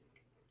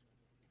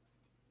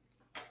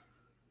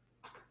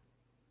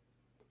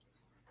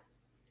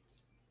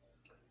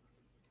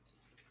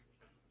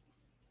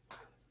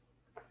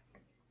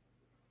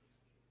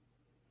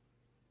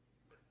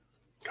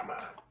Come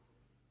on.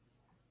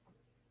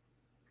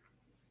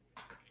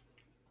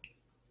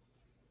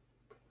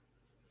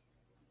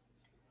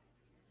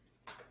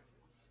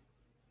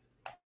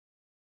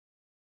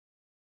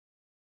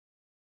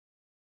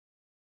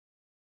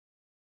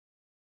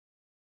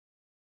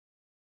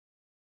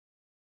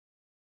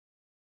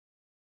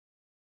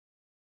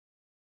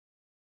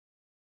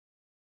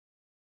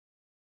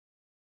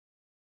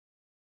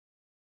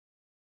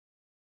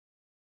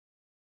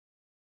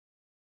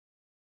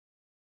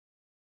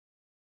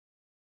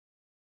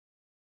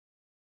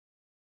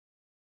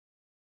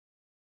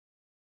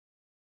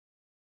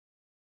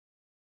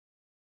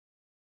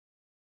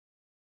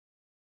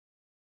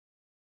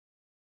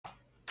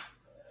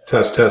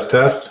 Test, test,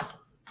 test.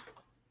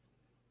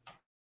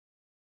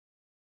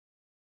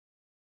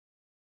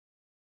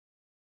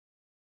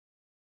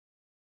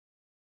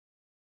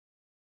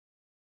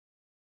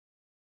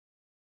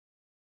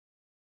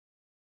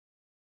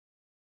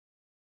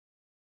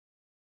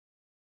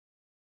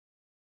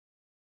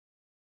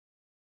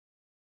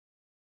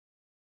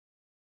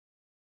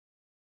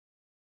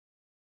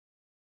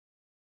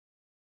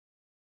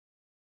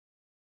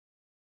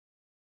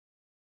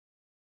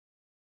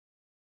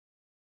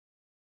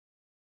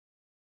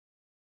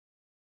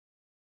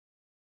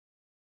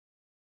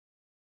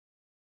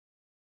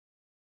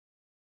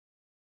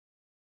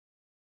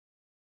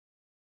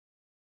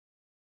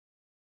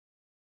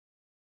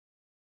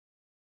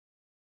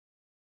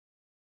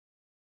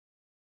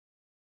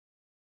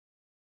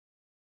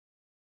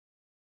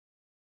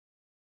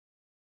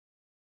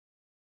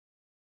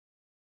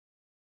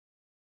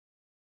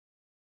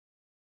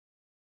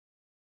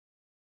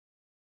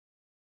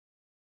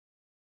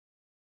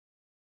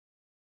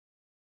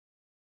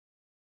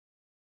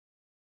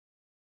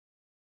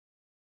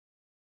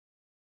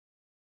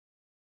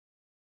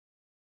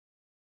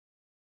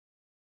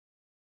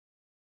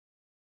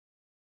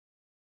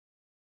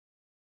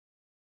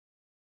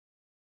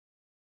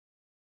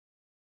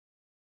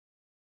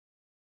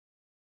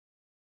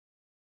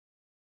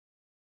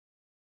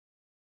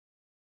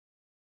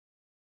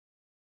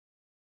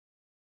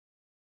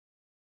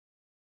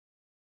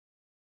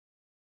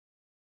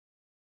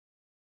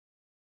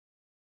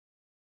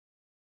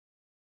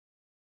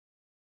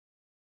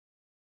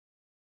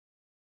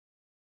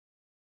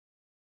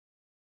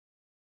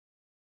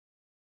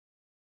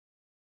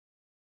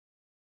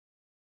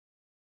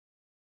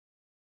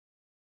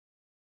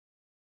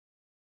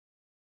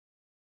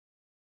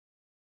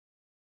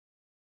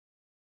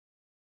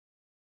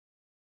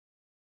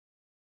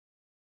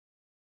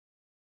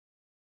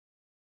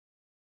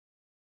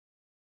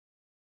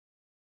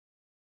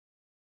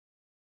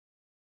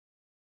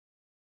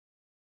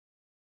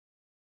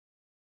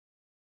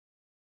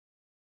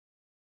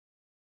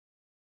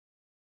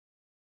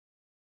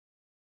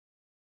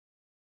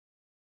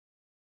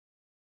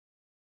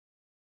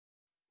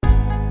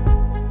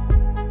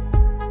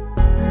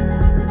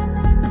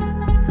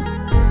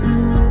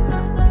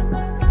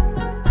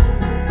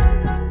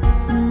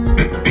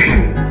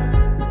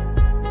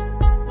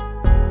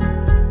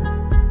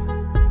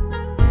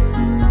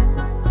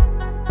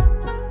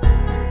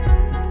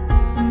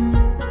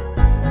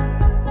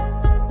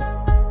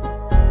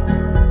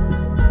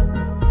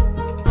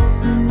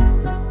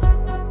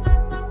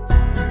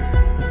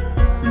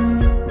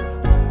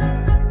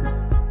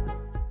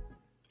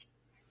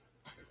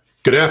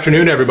 Good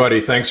afternoon, everybody.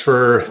 Thanks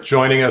for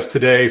joining us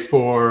today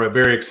for a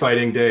very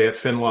exciting day at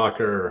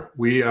FinLocker.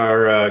 We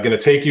are going to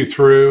take you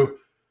through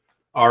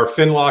our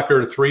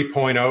FinLocker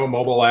 3.0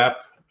 mobile app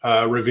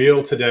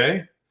reveal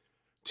today.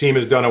 Team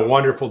has done a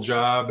wonderful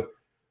job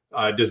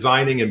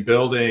designing and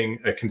building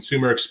a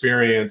consumer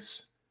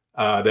experience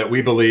that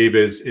we believe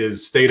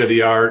is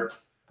state-of-the-art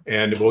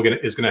and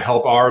is going to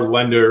help our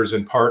lenders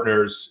and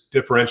partners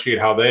differentiate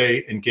how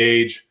they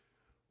engage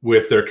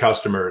with their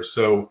customers.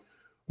 So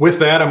with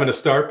that, I'm going to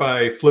start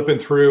by flipping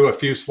through a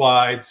few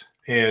slides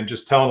and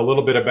just telling a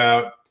little bit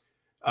about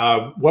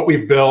what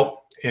we've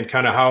built and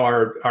kind of how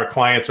our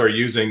clients are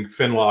using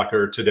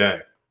FinLocker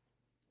today.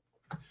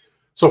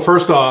 So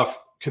first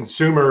off,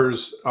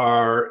 consumers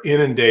are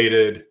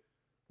inundated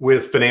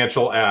with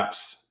financial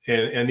apps,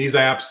 and these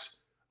apps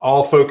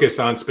all focus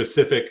on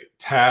specific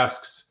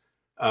tasks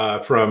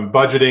from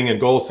budgeting and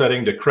goal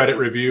setting to credit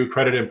review,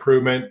 credit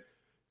improvement,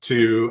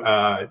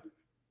 to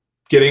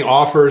getting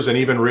offers and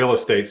even real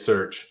estate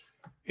search.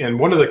 And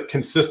one of the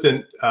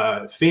consistent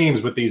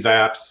themes with these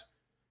apps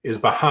is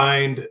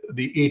behind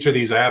each of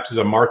these apps is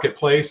a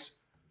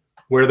marketplace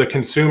where the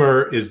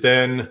consumer is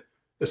then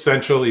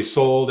essentially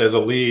sold as a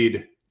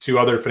lead to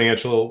other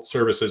financial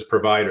services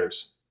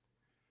providers.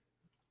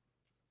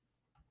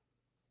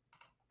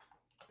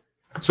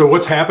 So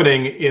what's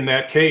happening in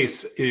that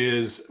case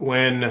is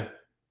when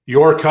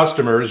your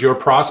customers, your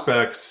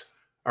prospects,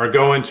 are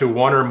going to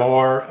one or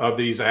more of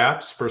these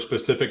apps for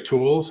specific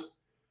tools,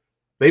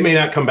 they may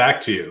not come back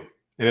to you.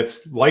 And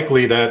it's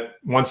likely that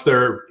once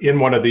they're in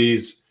one of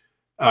these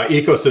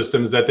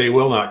ecosystems that they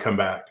will not come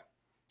back.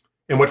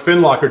 And what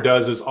FinLocker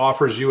does is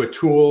offers you a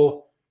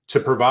tool to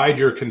provide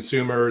your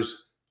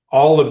consumers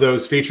all of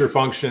those feature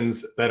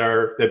functions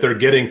that they're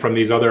getting from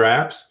these other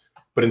apps,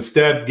 but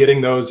instead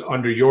getting those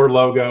under your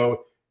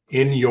logo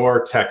in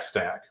your tech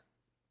stack.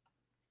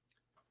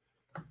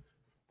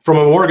 From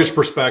a mortgage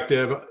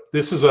perspective,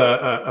 this is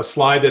a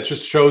slide that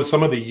just shows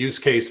some of the use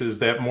cases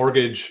that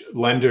mortgage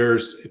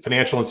lenders,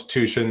 financial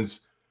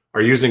institutions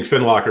are using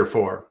FinLocker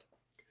for.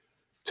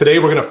 Today,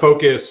 we're going to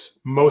focus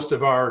most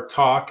of our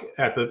talk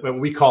at what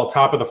we call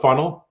top of the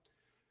funnel.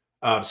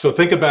 So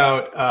think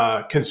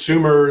about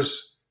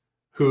consumers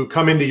who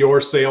come into your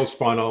sales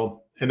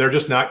funnel and they're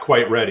just not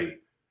quite ready.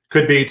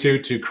 Could be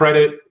to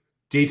credit,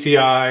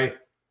 DTI,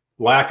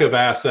 lack of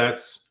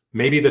assets,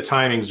 maybe the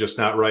timing's just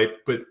not right,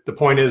 but the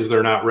point is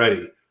they're not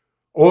ready.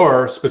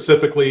 Or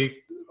specifically,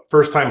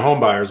 first-time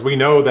homebuyers. We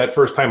know that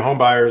first-time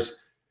homebuyers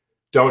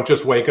don't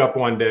just wake up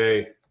one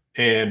day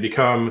and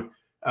become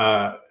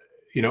aware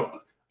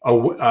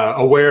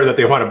that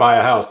they want to buy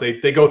a house.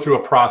 They go through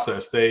a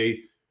process.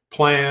 They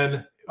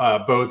plan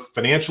both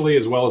financially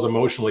as well as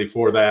emotionally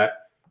for that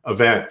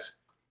event.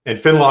 And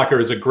FinLocker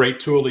is a great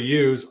tool to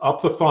use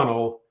up the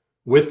funnel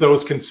with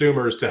those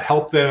consumers to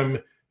help them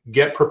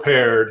get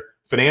prepared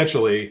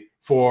financially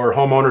for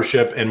home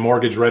ownership and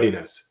mortgage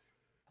readiness.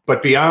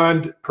 But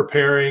beyond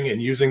preparing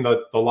and using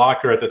the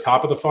locker at the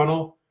top of the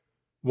funnel,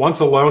 once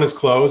a loan is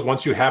closed,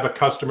 once you have a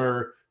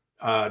customer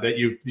that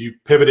you've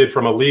pivoted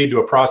from a lead to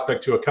a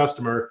prospect to a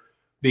customer,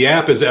 the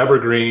app is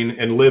evergreen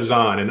and lives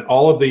on. And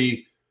all of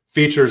the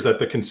features that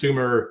the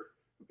consumer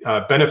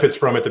benefits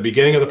from at the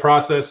beginning of the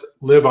process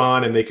live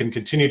on, and they can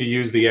continue to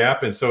use the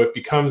app. And so it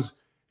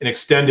becomes an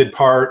extended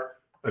part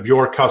of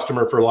your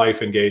customer for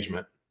life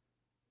engagement.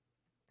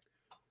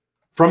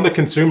 From the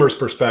consumer's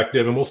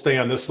perspective, and we'll stay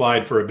on this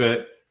slide for a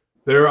bit,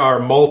 there are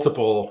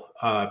multiple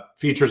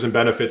features and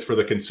benefits for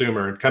the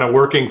consumer. And kind of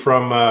working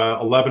from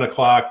 11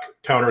 o'clock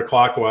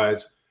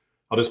counterclockwise,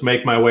 I'll just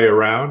make my way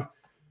around.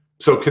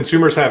 So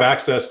consumers have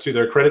access to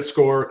their credit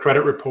score,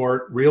 credit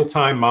report,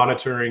 real-time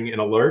monitoring and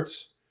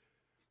alerts.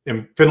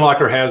 And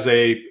FinLocker has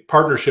a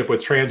partnership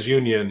with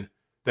TransUnion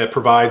that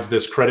provides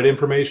this credit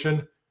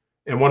information.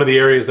 And one of the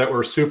areas that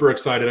we're super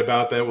excited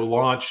about that will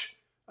launch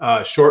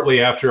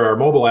shortly after our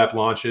mobile app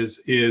launches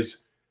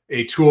is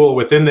a tool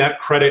within that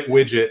credit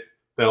widget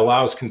that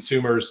allows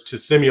consumers to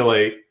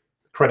simulate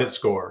credit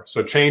score.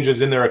 So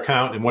changes in their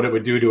account and what it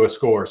would do to a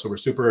score. So we're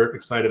super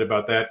excited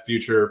about that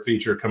future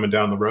feature coming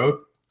down the road.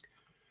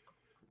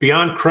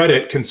 Beyond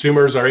credit,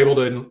 consumers are able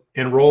to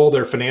enroll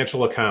their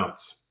financial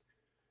accounts.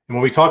 And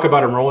when we talk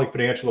about enrolling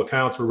financial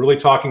accounts, we're really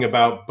talking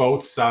about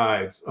both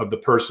sides of the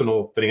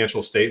personal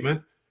financial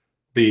statement,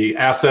 the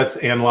assets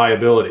and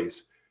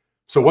liabilities.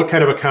 So what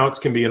kind of accounts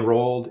can be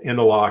enrolled in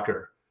the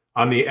locker?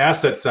 On the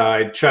asset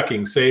side,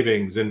 checking,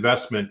 savings,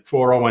 investment,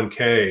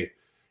 401k,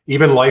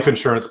 even life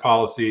insurance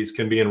policies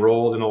can be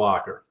enrolled in the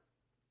locker.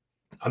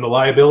 On the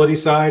liability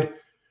side,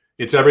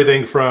 it's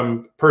everything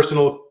from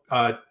personal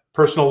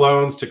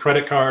loans to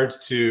credit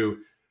cards to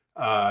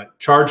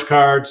charge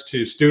cards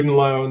to student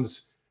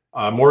loans,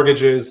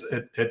 mortgages,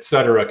 et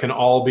cetera, can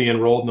all be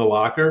enrolled in the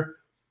locker.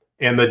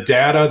 And the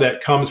data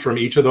that comes from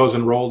each of those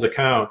enrolled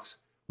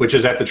accounts, which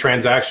is at the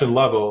transaction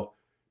level,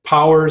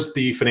 powers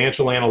the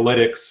financial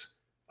analytics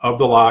of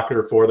the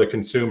locker for the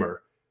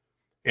consumer.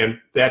 And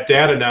that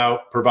data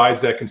now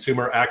provides that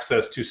consumer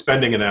access to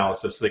spending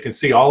analysis. So they can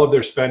see all of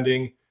their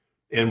spending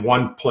in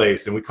one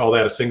place. And we call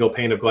that a single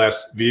pane of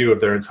glass view of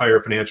their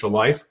entire financial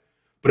life.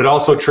 But it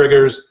also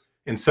triggers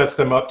and sets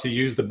them up to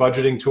use the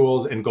budgeting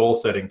tools and goal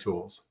setting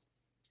tools.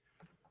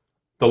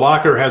 The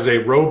locker has a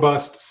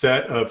robust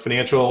set of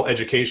financial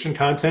education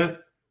content,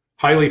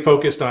 highly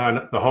focused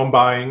on the home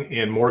buying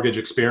and mortgage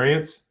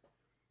experience.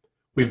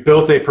 We've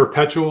built a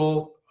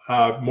perpetual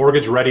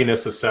mortgage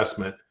readiness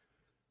assessment.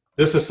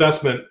 This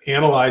assessment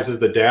analyzes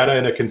the data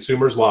in a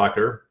consumer's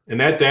locker, and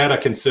that data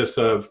consists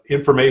of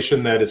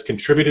information that is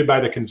contributed by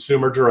the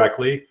consumer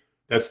directly.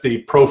 That's the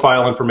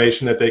profile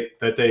information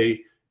that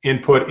they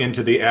input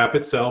into the app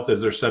itself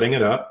as they're setting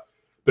it up.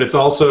 But it's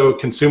also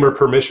consumer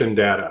permission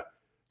data.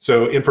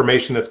 So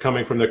information that's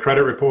coming from the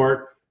credit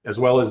report, as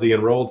well as the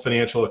enrolled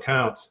financial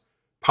accounts,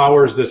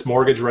 powers this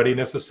mortgage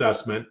readiness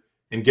assessment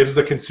and gives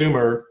the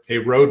consumer a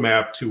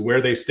roadmap to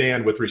where they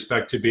stand with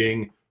respect to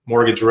being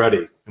mortgage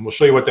ready. And we'll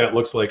show you what that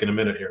looks like in a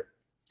minute here.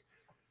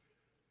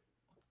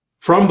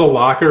 From the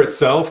locker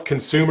itself,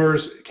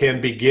 consumers can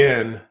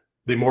begin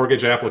the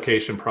mortgage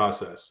application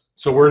process.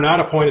 So we're not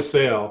a point of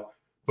sale,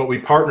 but we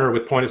partner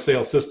with point of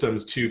sale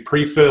systems to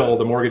pre-fill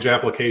the mortgage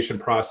application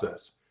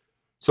process.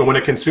 So when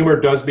a consumer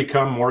does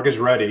become mortgage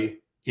ready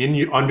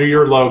under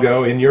your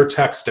logo, in your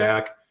tech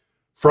stack,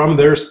 from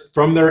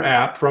their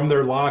app, from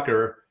their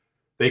locker,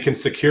 they can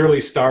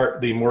securely start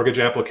the mortgage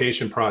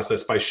application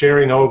process by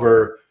sharing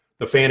over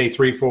the Fannie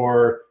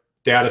 3-4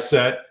 data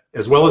set,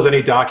 as well as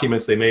any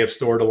documents they may have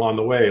stored along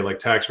the way, like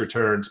tax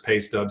returns, pay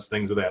stubs,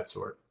 things of that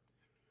sort.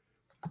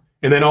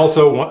 And then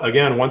also,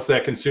 again, once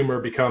that consumer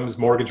becomes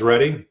mortgage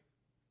ready,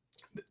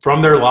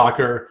 from their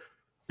locker,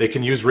 they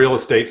can use real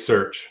estate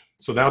search.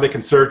 So now they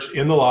can search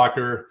in the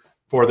locker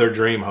for their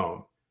dream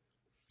home.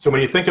 So when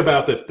you think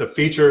about the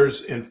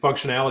features and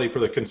functionality for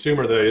the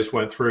consumer that I just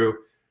went through,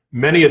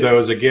 many of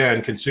those,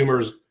 again,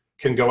 consumers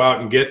can go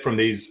out and get from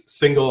these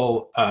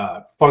single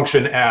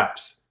function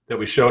apps that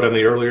we showed on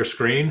the earlier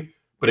screen.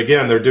 But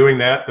again, they're doing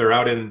that. They're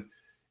out in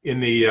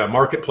the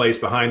marketplace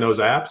behind those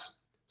apps.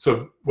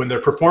 So when they're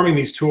performing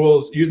these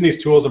tools, using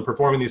these tools and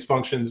performing these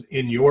functions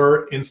in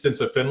your instance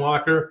of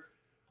FinLocker,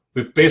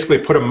 we've basically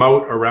put a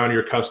moat around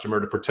your customer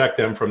to protect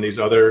them from these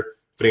other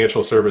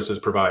financial services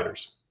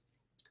providers.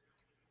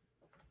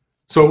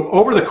 So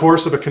over the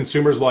course of a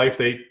consumer's life,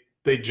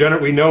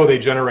 we know they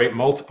generate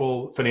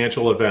multiple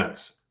financial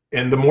events.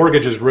 And the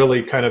mortgage is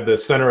really kind of the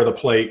center of the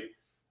plate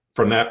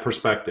from that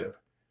perspective.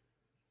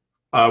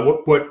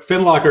 What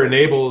FinLocker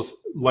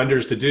enables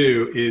lenders to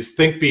do is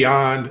think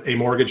beyond a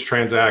mortgage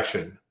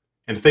transaction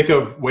and think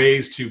of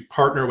ways to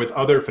partner with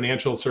other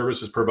financial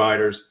services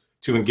providers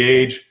to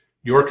engage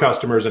your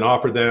customers and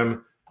offer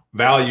them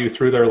value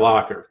through their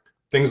locker.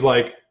 Things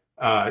like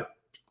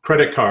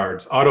credit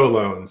cards, auto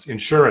loans,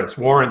 insurance,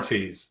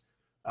 warranties,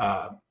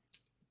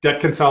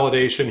 debt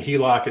consolidation,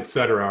 HELOC, et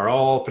cetera, are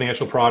all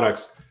financial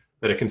products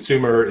that a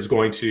consumer is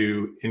going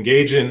to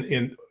engage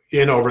in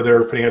over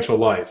their financial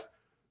life.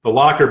 The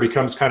locker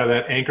becomes kind of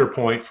that anchor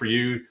point for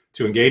you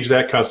to engage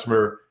that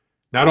customer,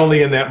 not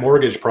only in that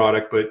mortgage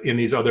product, but in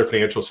these other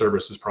financial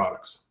services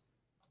products.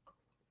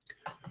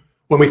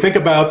 When we think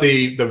about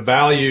the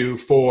value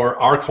for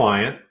our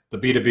client, the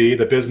B2B,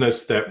 the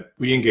business that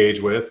we engage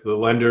with, the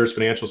lenders,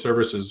 financial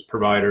services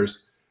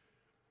providers,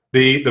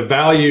 the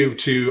value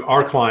to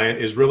our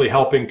client is really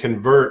helping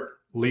convert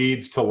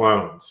leads to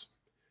loans.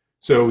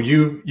 So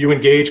you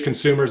engage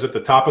consumers at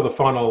the top of the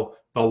funnel.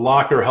 The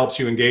locker helps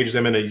you engage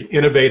them in an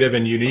innovative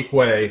and unique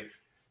way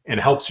and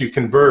helps you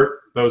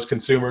convert those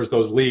consumers,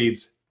 those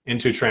leads,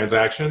 into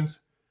transactions.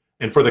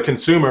 And for the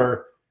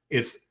consumer,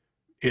 it's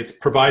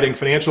providing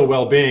financial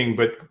well-being,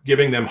 but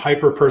giving them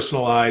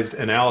hyper-personalized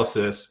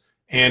analysis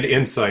and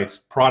insights,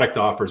 product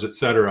offers, et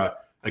cetera.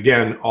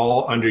 Again,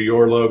 all under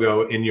your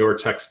logo in your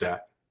tech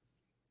stack.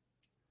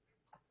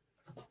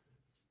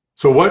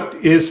 So what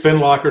is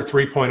FinLocker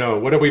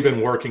 3.0? What have we been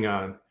working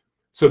on?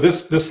 So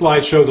this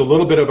slide shows a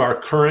little bit of our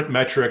current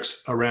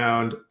metrics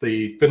around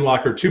the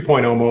FinLocker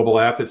 2.0 mobile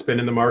app that's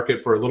been in the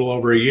market for a little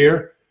over a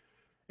year.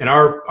 And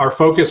our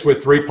focus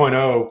with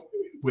 3.0,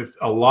 with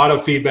a lot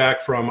of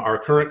feedback from our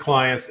current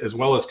clients as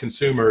well as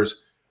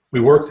consumers, we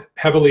worked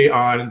heavily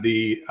on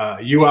the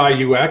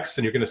UI UX,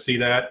 and you're going to see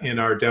that in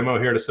our demo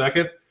here in a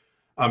second.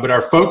 But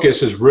our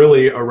focus is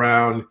really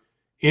around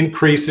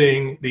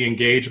increasing the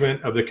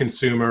engagement of the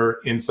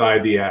consumer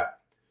inside the app.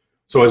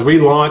 So as we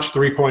launch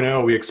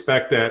 3.0, we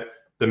expect that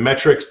the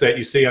metrics that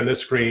you see on this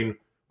screen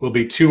will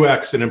be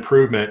 2x in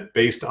improvement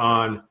based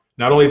on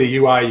not only the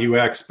UI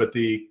UX, but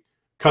the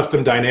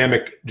custom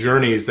dynamic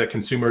journeys that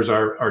consumers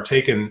are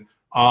taken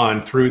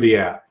on through the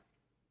app.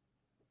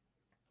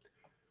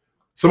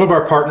 Some of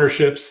our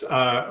partnerships,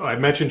 I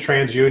mentioned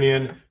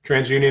TransUnion.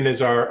 TransUnion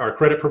is our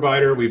credit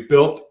provider. We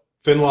built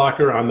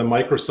FinLocker on the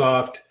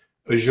Microsoft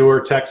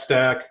Azure tech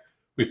stack.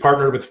 We've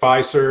partnered with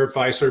Fiserv.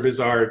 Fiserv is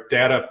our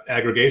data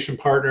aggregation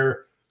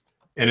partner.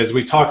 And as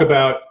we talk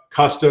about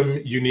custom,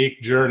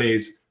 unique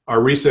journeys,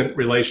 our recent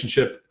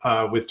relationship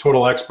with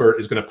Total Expert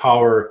is going to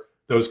power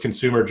those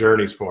consumer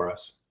journeys for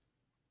us.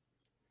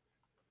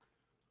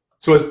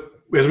 So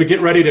as we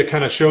get ready to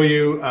kind of show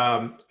you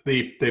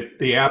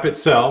the app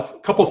itself, a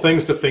couple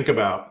things to think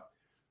about.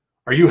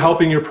 Are you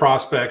helping your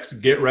prospects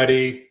get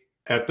ready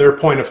at their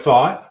point of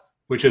thought,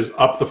 which is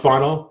up the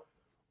funnel,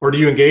 or do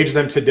you engage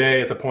them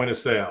today at the point of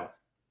sale?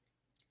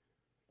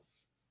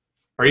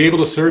 Are you able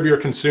to serve your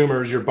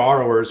consumers, your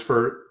borrowers,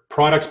 for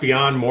products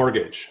beyond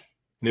mortgage?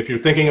 And if you're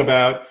thinking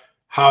about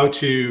how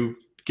to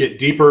get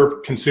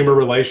deeper consumer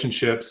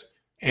relationships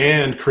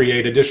and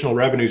create additional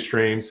revenue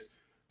streams,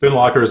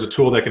 FinLocker is a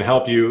tool that can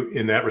help you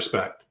in that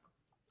respect.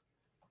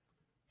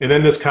 And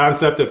then this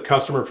concept of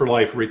customer for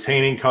life,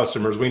 retaining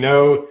customers. We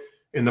know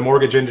in the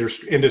mortgage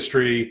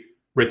industry,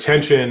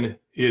 retention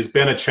has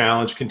been a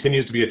challenge,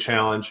 continues to be a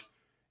challenge,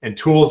 and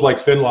tools like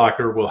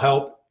FinLocker will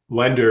help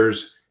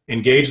lenders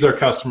engage their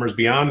customers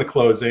beyond the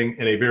closing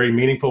in a very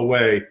meaningful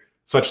way,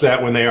 such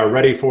that when they are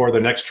ready for the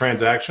next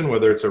transaction,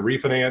 whether it's a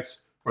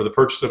refinance or the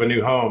purchase of a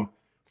new home,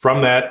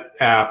 from that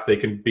app, they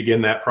can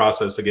begin that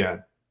process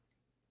again.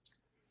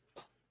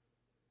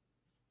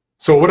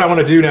 So what I want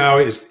to do now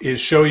is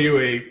show you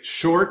a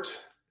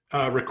short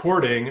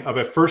recording of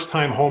a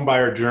first-time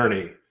homebuyer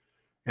journey.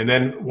 And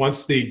then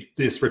once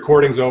this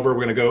recording's over,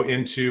 we're going to go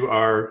into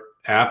our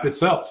app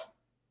itself.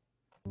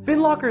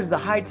 FinLocker is the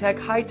high-tech,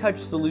 high-touch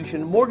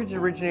solution mortgage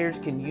originators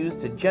can use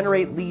to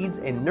generate leads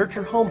and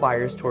nurture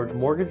homebuyers towards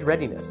mortgage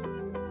readiness.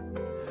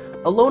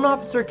 A loan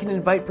officer can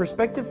invite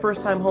prospective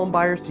first-time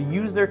homebuyers to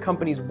use their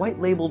company's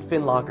white-labeled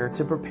FinLocker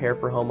to prepare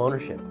for home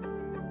ownership.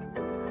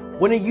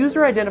 When a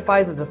user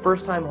identifies as a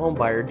first-time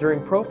homebuyer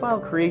during profile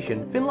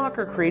creation,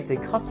 FinLocker creates a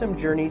custom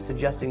journey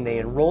suggesting they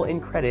enroll in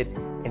credit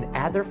and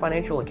add their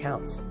financial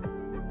accounts.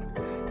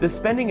 The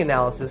spending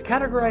analysis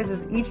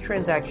categorizes each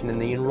transaction in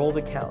the enrolled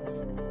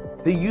accounts.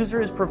 The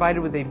user is provided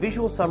with a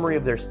visual summary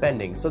of their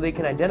spending so they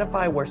can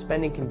identify where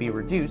spending can be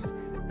reduced,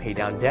 pay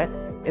down debt,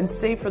 and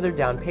save for their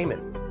down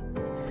payment.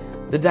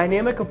 The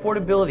dynamic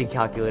affordability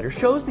calculator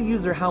shows the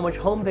user how much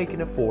home they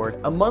can afford,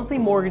 a monthly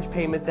mortgage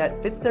payment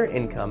that fits their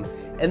income,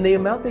 and the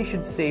amount they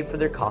should save for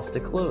their cost to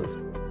close.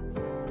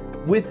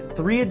 With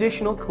 3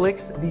 additional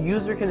clicks, the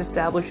user can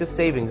establish a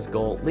savings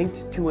goal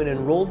linked to an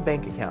enrolled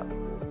bank account.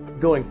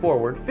 Going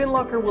forward,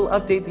 FinLocker will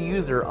update the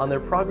user on their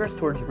progress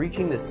towards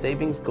reaching this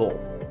savings goal.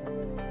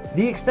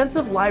 The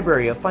extensive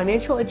library of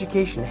financial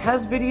education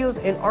has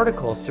videos and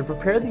articles to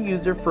prepare the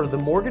user for the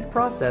mortgage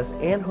process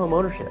and home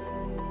ownership.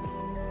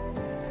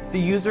 The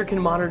user can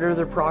monitor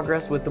their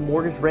progress with the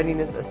Mortgage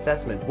Readiness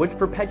Assessment, which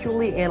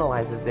perpetually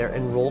analyzes their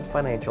enrolled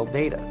financial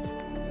data.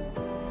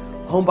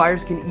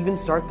 Homebuyers can even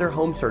start their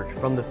home search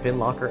from the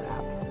FinLocker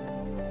app.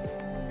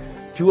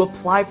 To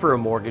apply for a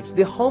mortgage,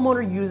 the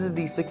homeowner uses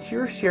the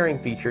secure sharing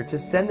feature to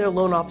send their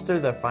loan officer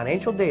their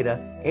financial data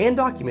and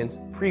documents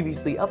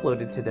previously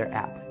uploaded to their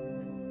app.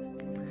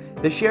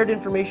 The shared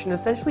information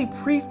essentially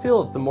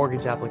pre-fills the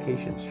mortgage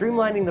application,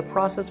 streamlining the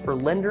process for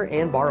lender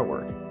and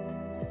borrower.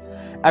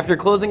 After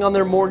closing on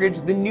their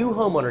mortgage, the new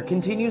homeowner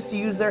continues to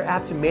use their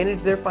app to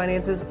manage their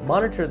finances,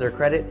 monitor their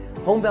credit,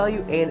 home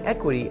value, and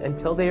equity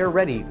until they are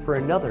ready for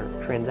another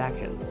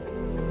transaction.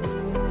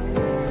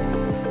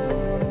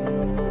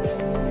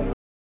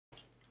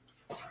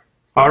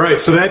 All right,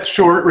 so that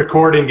short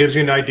recording gives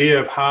you an idea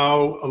of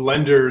how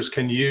lenders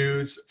can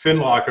use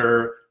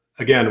FinLocker,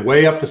 again,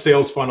 way up the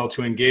sales funnel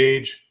to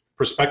engage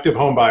prospective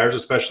home buyers,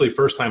 especially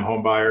first-time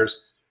home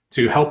buyers,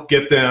 to help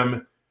get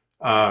them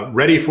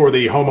ready for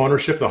the home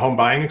ownership, the home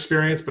buying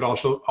experience, but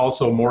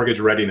also mortgage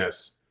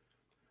readiness.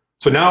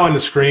 So now on the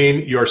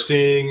screen, you're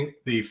seeing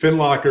the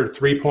FinLocker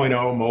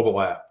 3.0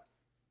 mobile app.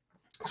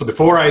 So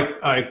before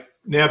I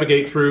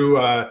navigate through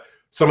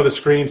some of the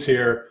screens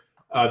here,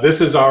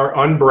 this is our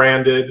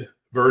unbranded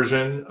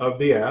version of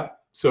the app.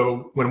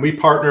 So when we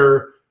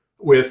partner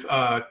with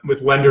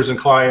lenders and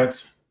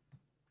clients,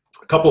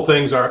 a couple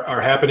things are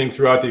happening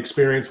throughout the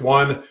experience.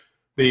 One,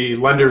 the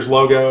lender's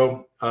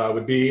logo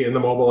would be in the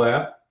mobile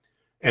app.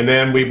 And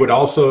then we would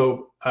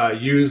also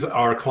use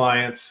our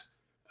clients'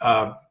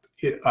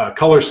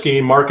 color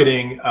scheme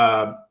marketing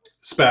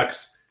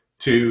specs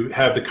to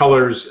have the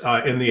colors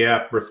in the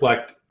app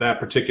reflect that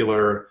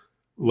particular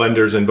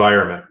lender's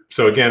environment.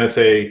 So again, it's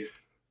a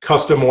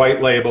custom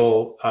white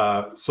label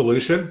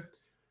solution.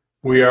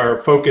 We are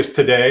focused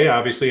today,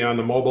 obviously, on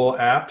the mobile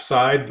app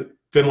side.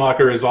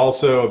 FinLocker is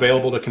also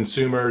available to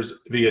consumers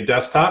via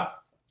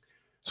desktop.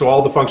 So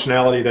all the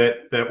functionality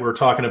that we're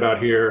talking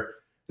about here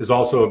is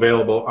also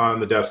available on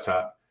the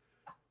desktop.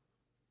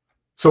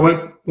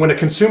 So when a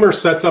consumer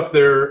sets up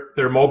their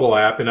mobile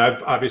app, and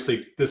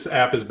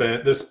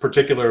this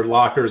particular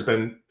locker has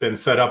been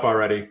set up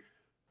already,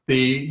 the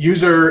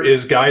user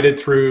is guided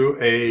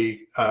through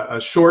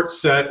a short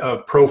set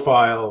of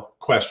profile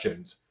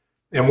questions.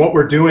 And what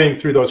we're doing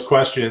through those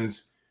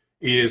questions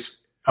is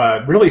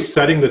really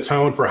setting the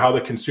tone for how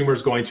the consumer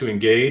is going to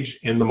engage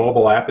in the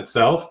mobile app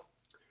itself.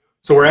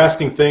 So we're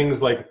asking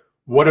things like,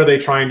 what are they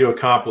trying to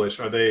accomplish?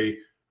 Are they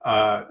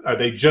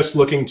just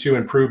looking to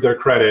improve their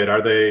credit?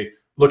 Are they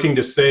looking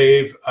to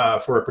save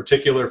for a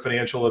particular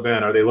financial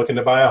event? Are they looking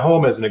to buy a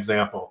home, as an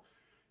example?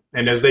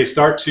 And as they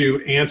start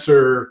to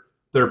answer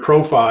their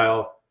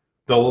profile,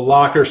 the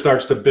locker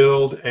starts to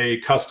build a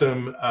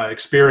custom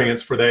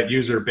experience for that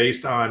user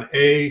based on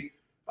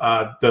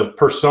the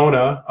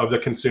persona of the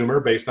consumer,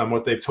 based on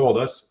what they've told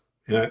us.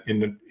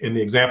 In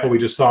the example we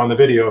just saw in the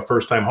video, a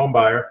first-time home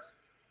buyer.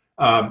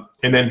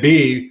 And then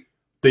B,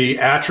 the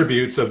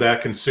attributes of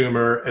that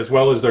consumer, as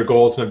well as their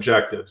goals and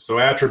objectives. So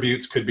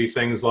attributes could be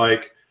things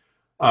like,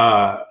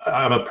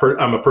 I'm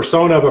a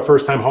persona of a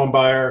first-time home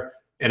buyer,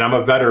 and I'm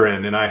a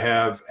veteran, and I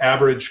have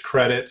average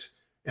credit,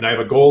 and I have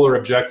a goal or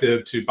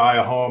objective to buy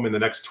a home in the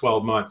next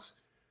 12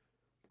 months.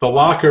 The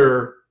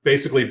locker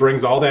basically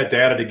brings all that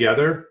data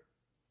together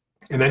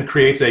and then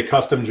creates a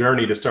custom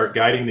journey to start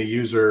guiding the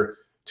user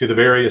to the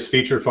various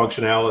feature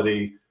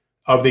functionality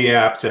of the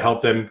app to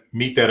help them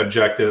meet that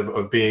objective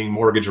of being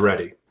mortgage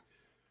ready.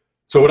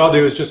 So what I'll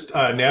do is just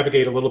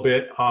navigate a little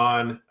bit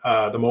on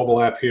the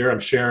mobile app here. I'm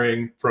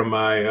sharing from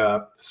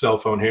my cell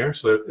phone here,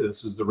 so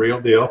this is the real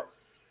deal.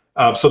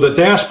 So the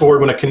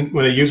dashboard,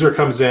 when a user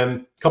comes in,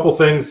 a couple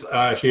things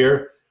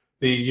here.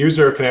 The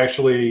user can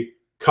actually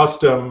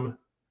customize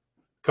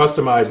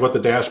what the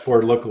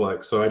dashboard looked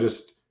like. So I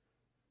just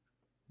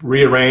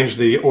rearrange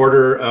the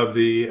order of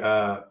the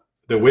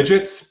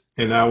widgets,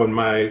 and now when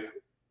my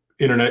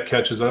internet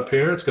catches up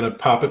here, it's going to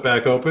pop it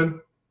back open.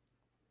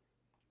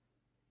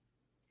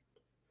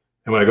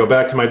 And when I go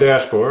back to my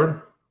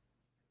dashboard,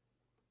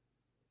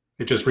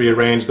 it just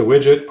rearranged the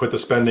widget, put the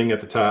spending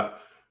at the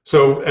top.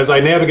 So as I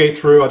navigate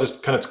through, I'll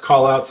just kind of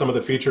call out some of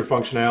the feature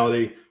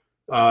functionality.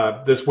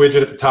 This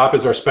widget at the top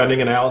is our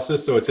spending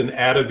analysis. So it's an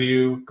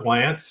at-a-view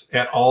glance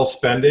at all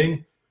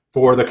spending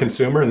for the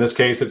consumer. In this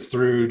case, it's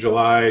through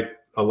July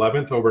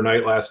 11th,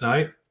 overnight last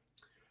night.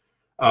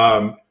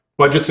 When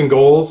Budgets and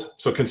goals,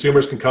 so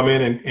consumers can come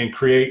in and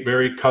create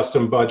very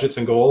custom budgets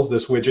and goals.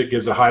 This widget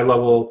gives a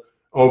high-level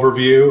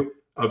overview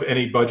of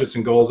any budgets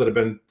and goals that have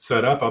been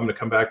set up. I'm going to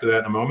come back to that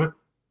in a moment.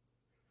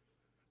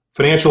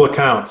 Financial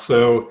accounts.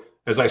 So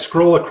as I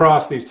scroll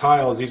across these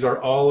tiles, these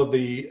are all of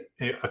the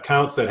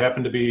accounts that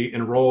happen to be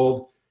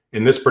enrolled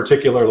in this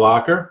particular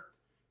locker.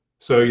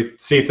 So you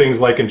see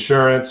things like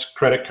insurance,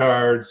 credit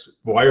cards,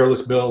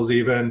 wireless bills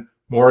even,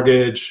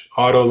 mortgage,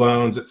 auto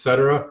loans,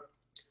 etc.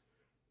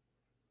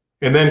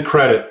 And then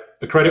credit.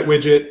 The credit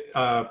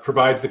widget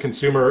provides the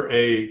consumer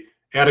a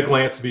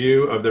at-a-glance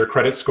view of their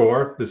credit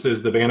score. This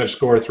is the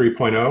VantageScore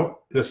 3.0.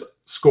 This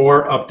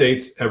score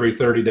updates every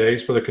 30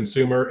 days for the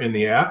consumer in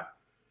the app.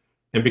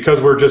 And because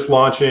we're just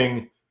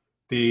launching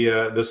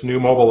this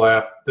new mobile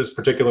app, this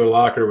particular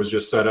locker was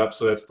just set up,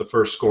 so that's the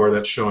first score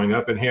that's showing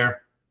up in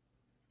here.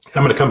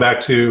 I'm going to come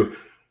back to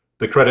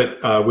the credit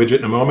widget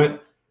in a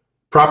moment.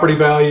 Property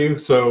value,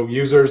 so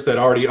users that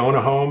already own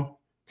a home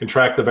can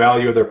track the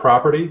value of their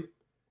property.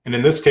 And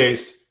in this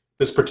case,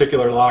 this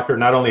particular locker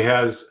not only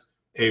has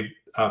a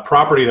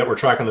property that we're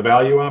tracking the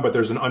value on, but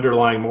there's an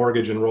underlying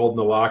mortgage enrolled in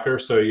the locker,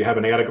 so you have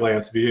an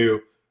at-a-glance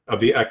view of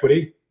the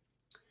equity.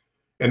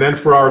 And then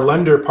for our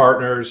lender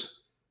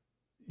partners,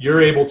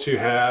 you're able to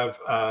have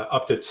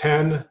up to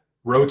 10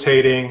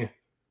 rotating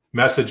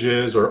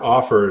messages or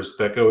offers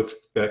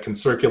that can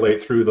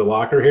circulate through the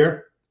locker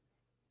here.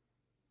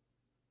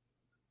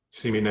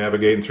 See me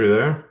navigating through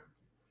there.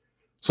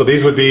 So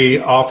these would be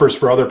offers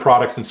for other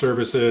products and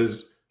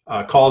services,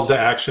 calls to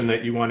action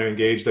that you want to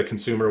engage the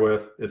consumer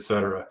with,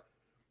 etc.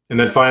 And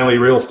then finally,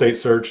 real estate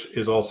search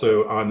is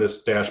also on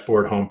this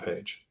dashboard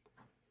homepage.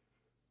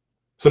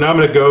 So now I'm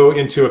going to go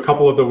into a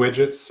couple of the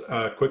widgets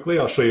quickly.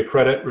 I'll show you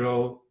credit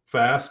real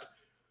fast.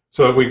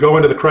 So if we go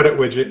into the credit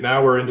widget,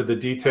 now we're into the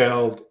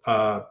detailed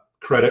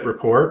credit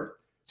report.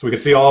 So we can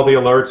see all the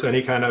alerts,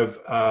 any kind of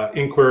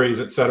inquiries,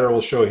 etc. will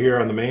show here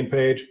on the main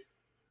page.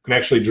 We can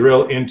actually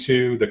drill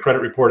into the credit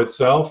report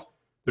itself.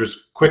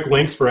 There's quick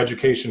links for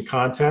education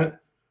content.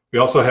 We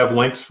also have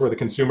links for the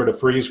consumer to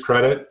freeze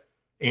credit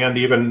and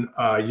even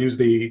use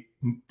the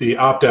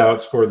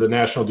opt-outs for the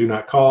National Do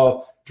Not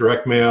Call,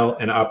 direct mail,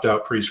 and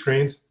opt-out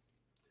pre-screens.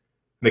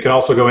 They can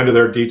also go into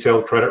their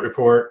detailed credit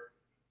report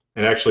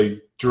and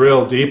actually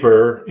drill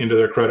deeper into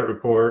their credit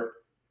report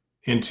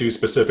into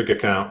specific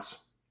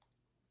accounts.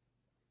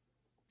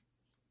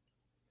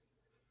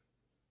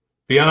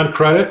 Beyond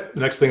credit,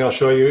 the next thing I'll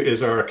show you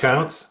is our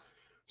accounts.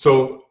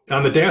 So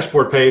on the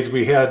dashboard page,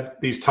 we had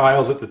these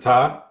tiles at the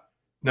top.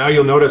 Now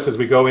you'll notice as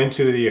we go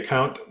into the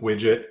account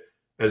widget,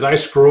 as I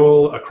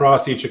scroll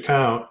across each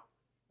account,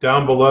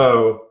 down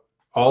below,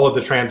 all of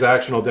the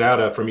transactional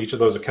data from each of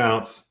those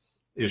accounts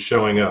is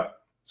showing up.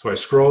 So I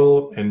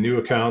scroll and new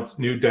accounts,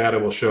 new data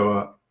will show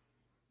up.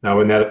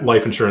 Now in that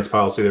life insurance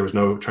policy, there was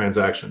no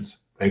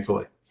transactions,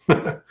 thankfully.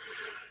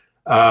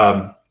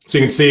 So you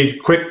can see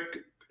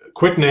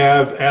quick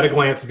nav, at a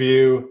glance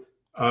view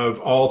of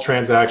all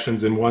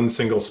transactions in one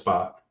single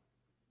spot.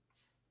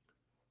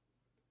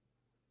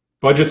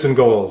 Budgets and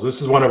goals. This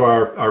is one of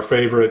our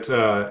favorite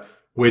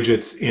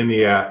widgets in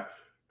the app.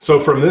 So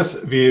from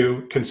this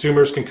view,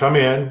 consumers can come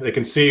in, they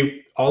can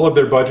see all of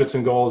their budgets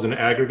and goals in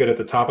aggregate at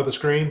the top of the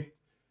screen.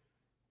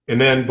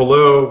 And then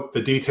below,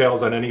 the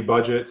details on any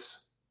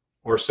budgets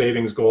or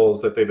savings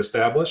goals that they've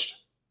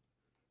established.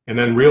 And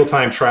then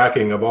real-time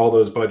tracking of all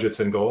those budgets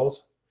and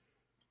goals.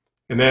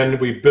 And then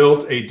we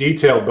built a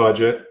detailed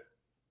budget.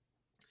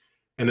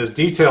 And this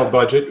detailed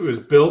budget was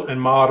built and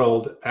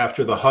modeled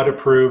after the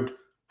HUD-approved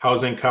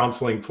housing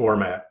counseling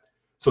format.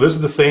 So this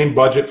is the same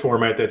budget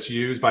format that's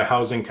used by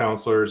housing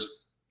counselors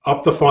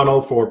up the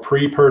funnel for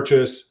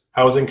pre-purchase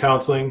housing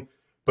counseling,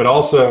 but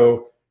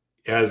also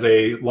as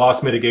a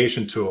loss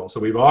mitigation tool. So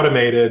we've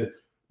automated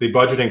the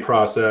budgeting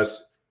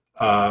process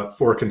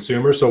for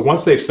consumers. So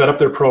once they've set up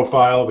their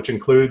profile, which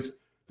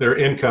includes their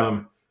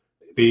income,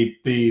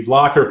 the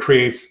locker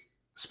creates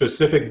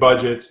specific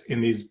budgets in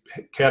these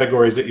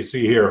categories that you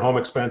see here: home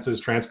expenses,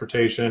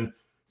 transportation,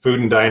 food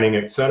and dining,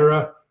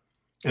 etc.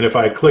 And if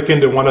I click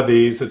into one of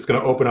these, it's going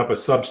to open up a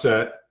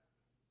subset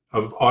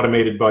of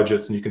automated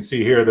budgets. And you can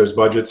see here, there's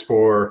budgets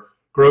for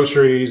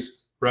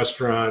groceries,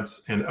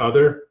 restaurants, and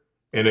other.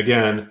 And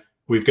again,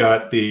 we've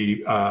got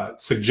the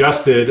app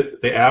suggested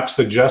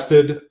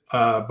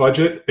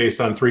budget based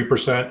on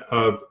 3%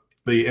 of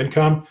the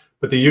income,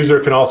 but the user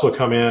can also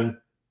come in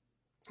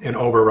and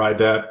override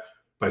that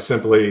by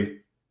simply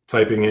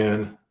typing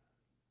in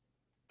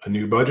a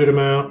new budget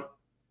amount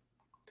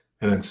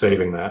and then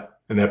saving that.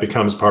 And that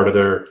becomes part of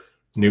their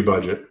new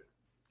budget.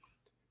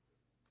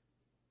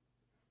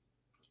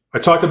 I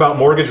talked about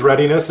mortgage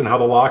readiness and how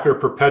the locker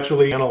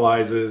perpetually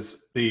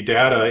analyzes the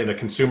data in a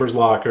consumer's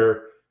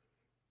locker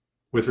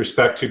with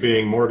respect to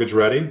being mortgage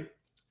ready.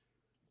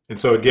 And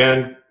so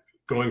again,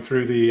 going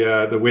through the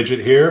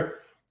widget here,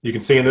 you can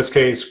see in this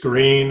case,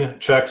 green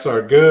checks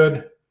are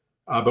good,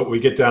 but we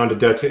get down to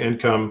debt to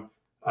income.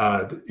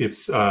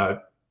 It's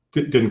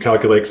didn't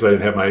calculate because I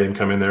didn't have my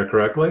income in there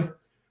correctly.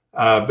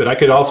 But I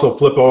could also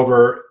flip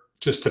over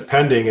just to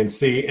pending and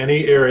see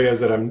any areas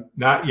that I'm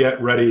not yet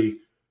ready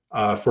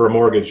for a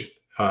mortgage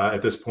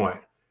at this point.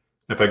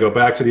 If I go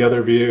back to the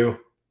other view,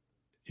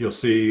 you'll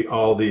see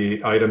all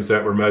the items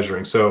that we're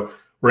measuring. So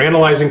we're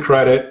analyzing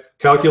credit,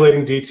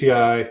 calculating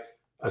DTI,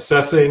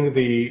 assessing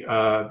the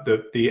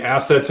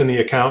assets in the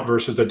account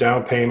versus the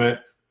down payment,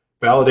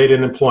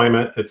 validating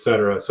employment, et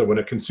cetera. So when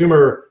a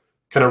consumer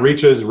kind of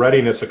reaches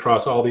readiness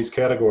across all these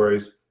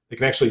categories, they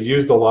can actually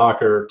use the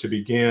locker to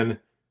begin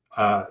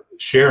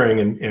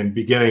sharing and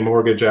begin a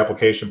mortgage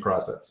application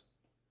process.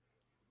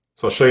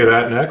 So I'll show you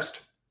that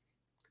next.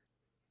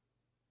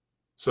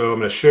 So I'm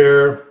going to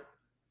share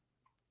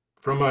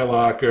from my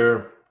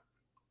locker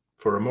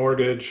for a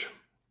mortgage.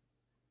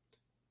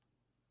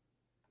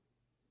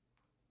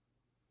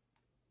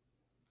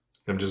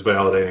 I'm just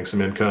validating some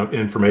income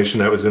information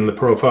that was in the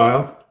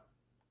profile.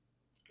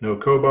 No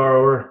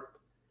co-borrower.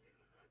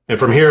 And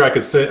from here, I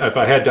could say, if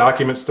I had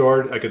documents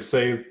stored, I could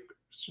save,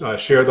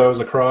 share those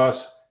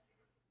across.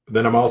 But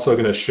then I'm also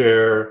going to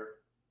share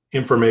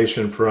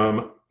information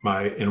from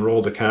my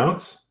enrolled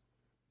accounts.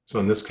 So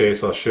in this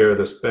case, I'll share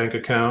this bank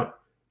account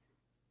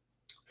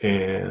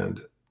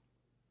and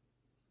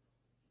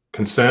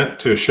consent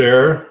to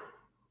share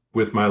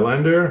with my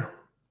lender.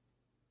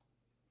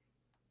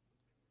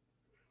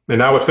 And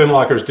now what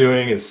FinLocker is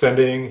doing is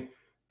sending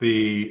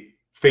the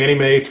Fannie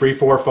Mae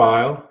 3-4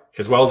 file,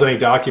 as well as any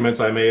documents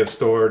I may have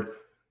stored,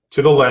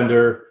 to the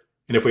lender.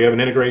 And if we have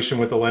an integration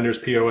with the lender's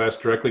POS,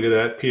 directly to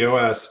that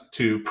POS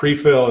to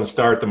pre-fill and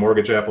start the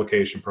mortgage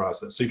application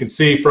process. So you can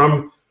see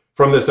from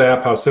this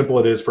app how simple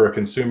it is for a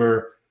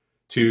consumer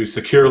to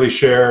securely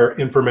share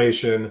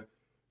information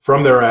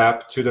from their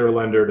app to their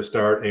lender to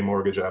start a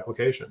mortgage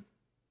application.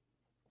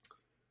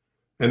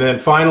 And then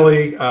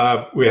finally,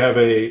 we have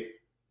a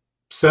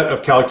set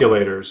of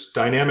calculators,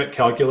 dynamic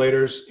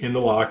calculators in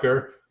the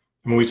locker.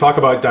 And when we talk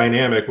about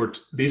dynamic,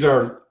 these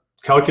are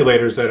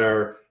calculators that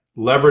are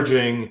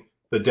leveraging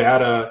the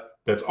data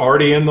that's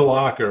already in the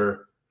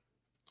locker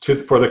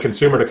for the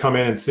consumer to come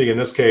in and see, in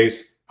this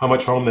case, how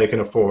much home they can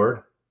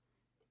afford,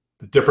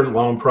 the different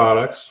loan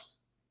products,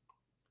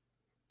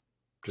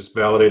 just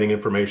validating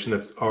information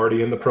that's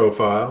already in the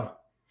profile.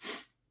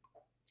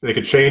 They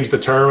could change the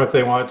term if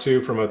they want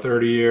to, from a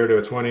 30-year to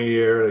a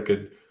 20-year. They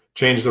could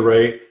change the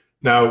rate.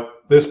 Now,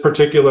 this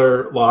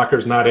particular locker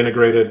is not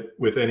integrated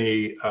with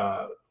any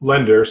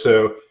lender.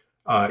 So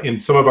in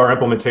some of our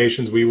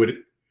implementations, we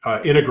would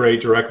integrate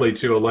directly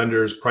to a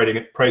lender's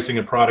pricing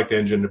and product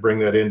engine to bring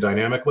that in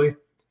dynamically.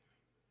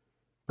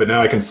 But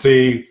now I can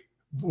see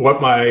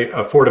what my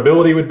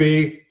affordability would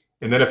be.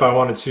 And then if I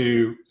wanted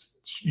to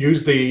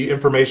use the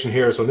information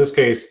here, so in this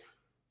case,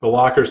 the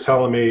locker is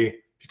telling me,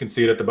 you can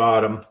see it at the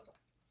bottom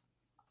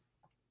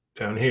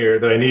down here,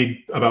 that I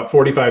need about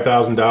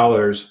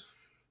 $45,000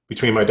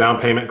 between my down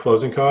payment and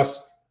closing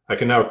costs. I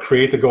can now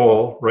create the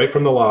goal right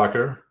from the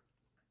locker.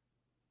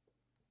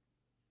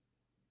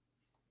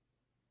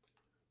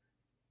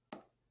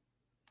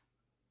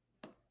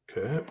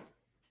 Okay.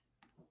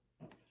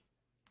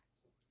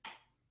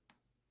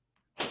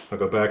 I'll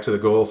go back to the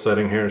goal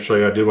setting here and show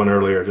you. I did one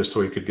earlier just so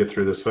we could get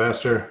through this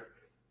faster.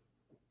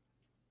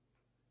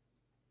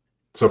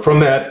 So from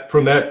that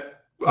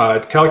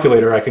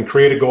calculator, I can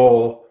create a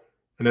goal,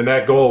 and then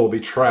that goal will be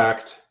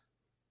tracked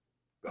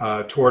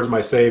towards my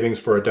savings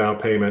for a down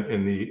payment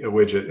in the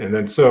widget. And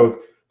then so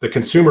the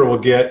consumer will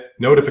get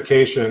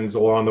notifications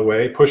along the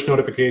way, push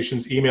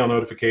notifications, email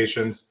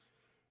notifications.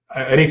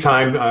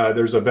 Anytime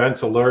there's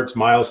events, alerts,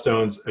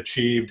 milestones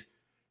achieved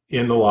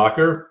in the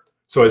locker.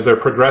 So as they're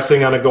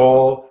progressing on a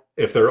goal,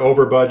 if they're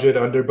over budget,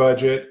 under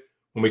budget,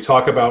 when we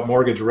talk about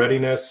mortgage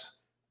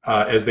readiness,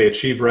 as they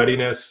achieve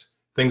readiness,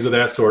 things of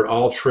that sort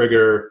all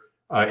trigger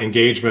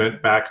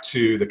engagement back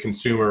to the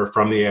consumer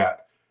from the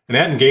app. And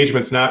that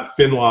engagement's not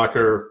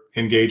FinLocker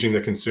engaging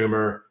the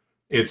consumer.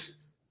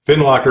 It's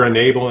FinLocker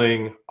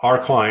enabling our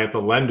client,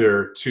 the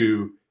lender,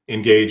 to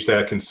engage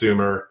that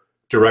consumer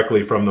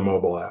directly from the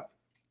mobile app.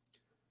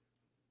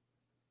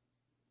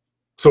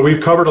 So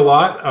we've covered a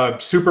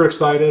lot. Super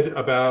excited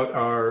about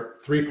our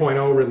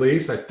 3.0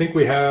 release. I think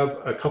we have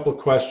a couple of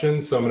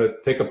questions, so I'm going to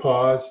take a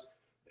pause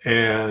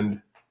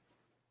and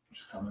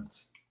Just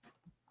comments.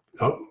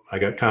 oh, I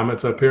got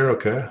comments up here.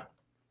 Okay.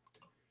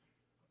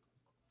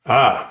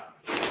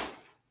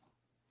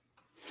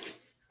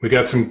 We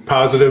got some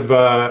positive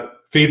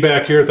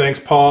feedback here. Thanks,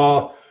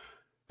 Paul.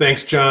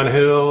 Thanks, John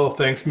Hill.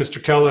 Thanks,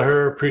 Mr.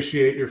 Kelleher.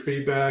 Appreciate your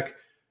feedback.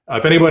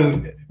 If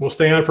anyone, we'll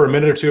stay on for a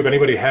minute or two. If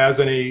anybody has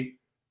any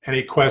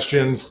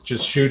questions,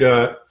 just shoot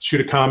a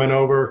comment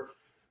over.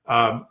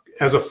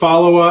 As a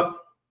follow-up,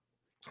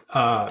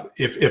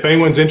 if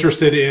anyone's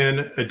interested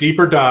in a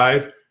deeper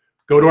dive,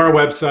 go to our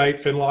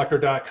website,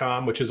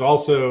 finlocker.com, which is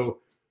also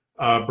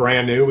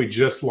brand new. We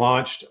just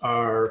launched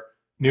our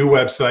new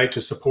website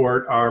to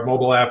support our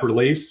mobile app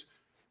release.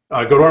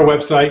 Go to our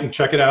website and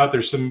check it out.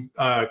 There's some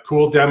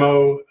cool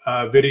demo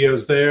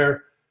videos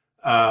there.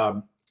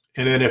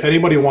 And then if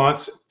anybody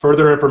wants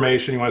further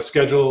information, you want to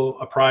schedule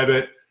a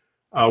private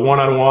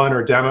one-on-one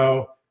or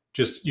demo,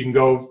 you can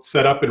go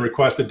set up and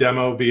request a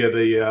demo via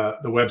the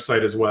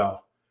website as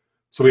well.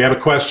 So we have a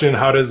question: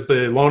 how does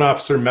the loan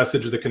officer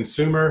message the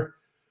consumer?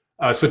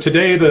 So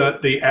today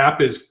the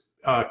app is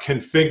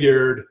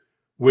configured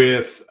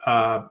with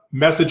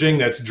messaging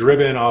that's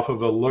driven off of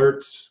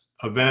alerts,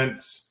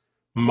 events,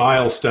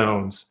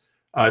 milestones.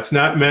 It's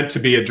not meant to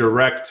be a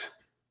direct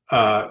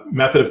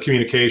method of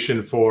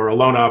communication for a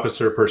loan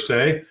officer per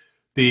se.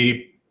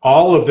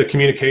 All of the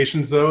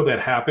communications, though, that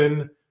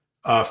happen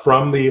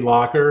from the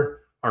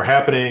locker are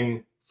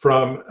happening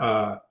from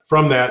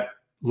that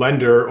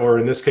lender, or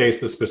in this case,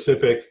 the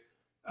specific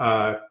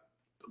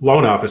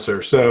loan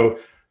officer. So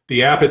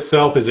the app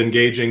itself is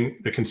engaging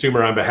the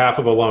consumer on behalf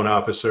of a loan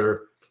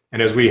officer.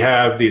 And as we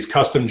have these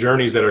custom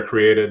journeys that are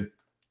created,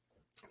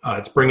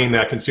 it's bringing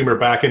that consumer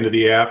back into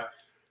the app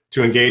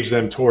to engage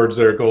them towards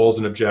their goals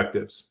and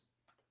objectives.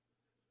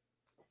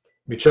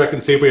 Let me check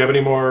and see if we have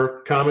any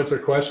more comments or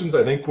questions.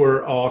 I think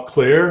we're all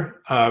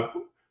clear.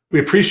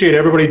 We appreciate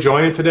everybody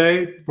joining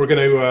today. We're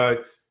going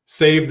to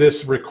save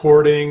this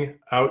recording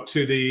out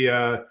to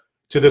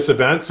this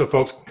event so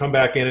folks can come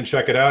back in and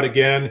check it out.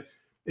 Again,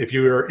 if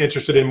you are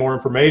interested in more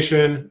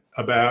information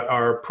about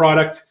our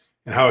product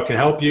and how it can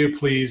help you,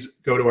 please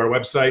go to our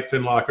website,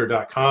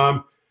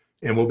 finlocker.com,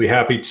 and we'll be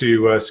happy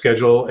to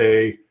schedule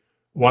a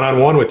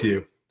one-on-one with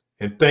you.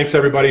 And thanks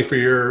everybody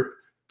for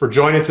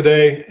joining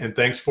today, and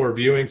thanks for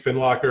viewing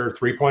FinLocker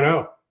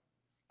 3.0.